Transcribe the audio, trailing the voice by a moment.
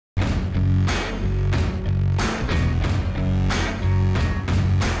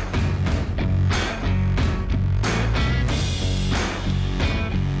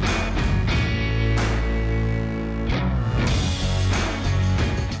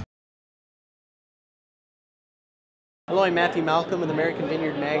Hello, I'm Matthew Malcolm with American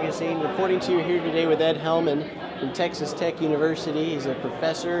Vineyard Magazine, reporting to you here today with Ed Hellman from Texas Tech University. He's a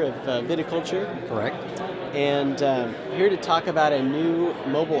professor of viticulture. Correct. And here to talk about a new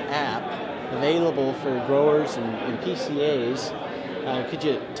mobile app available for growers and PCAs. Could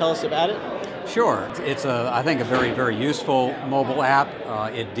you tell us about it? Sure. It's I think a very, very useful mobile app.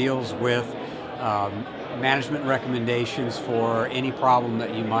 It deals with management recommendations for any problem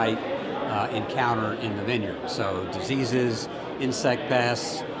that you might encounter in the vineyard. So diseases, insect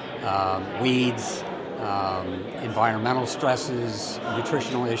pests, weeds, environmental stresses,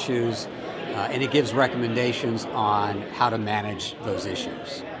 nutritional issues, and it gives recommendations on how to manage those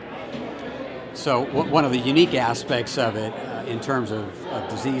issues. So one of the unique aspects of it in terms of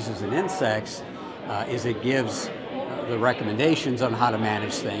diseases and insects is it gives the recommendations on how to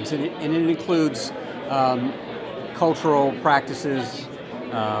manage things, and it includes cultural practices,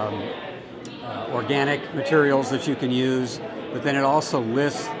 organic materials that you can use, but then it also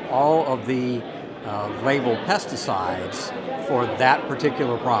lists all of the labeled pesticides for that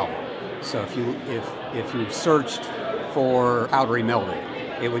particular problem. So if you searched for powdery mildew,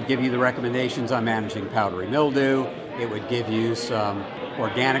 it would give you the recommendations on managing powdery mildew. It would give you some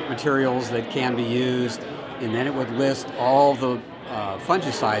organic materials that can be used, and then it would list all the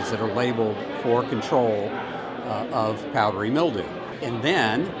fungicides that are labeled for control of powdery mildew. And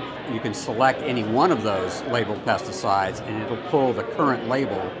then you can select any one of those labeled pesticides, and it'll pull the current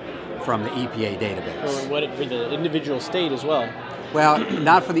label from the EPA database. Or for the individual state as well? Well,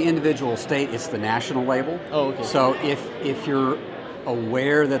 not for the individual state, it's the national label. Oh, okay. So if you're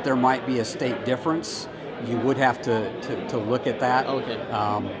aware that there might be a state difference, you would have to look at that. Okay.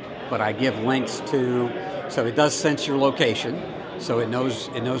 But I give links to, so it does sense your location, so it knows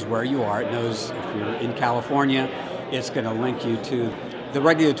where you are. It knows if you're in California, it's going to link you to the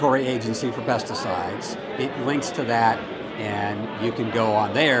regulatory agency for pesticides. It links to that, and you can go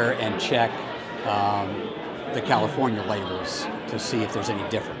on there and check the California labels to see if there's any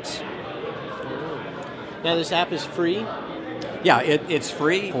difference. Now this app is free? Yeah, it's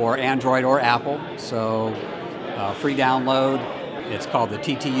free for Android or Apple, so free download. It's called the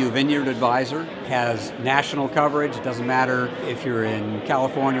TTU Vineyard Advisor. It has national coverage. It doesn't matter if you're in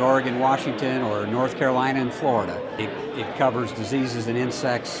California, Oregon, Washington, or North Carolina and Florida. It covers diseases and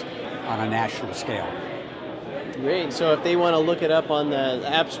insects on a national scale. Great. So if they want to look it up on the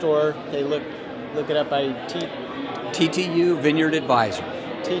App Store, they look it up by TTU Vineyard Advisor.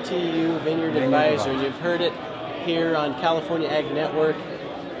 TTU Vineyard Advisor. You've heard it here on California Ag Network.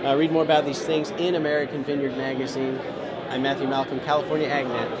 Read more about these things in American Vineyard Magazine. I'm Matthew Malcolm,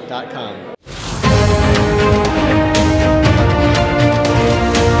 CaliforniaAgNet.com.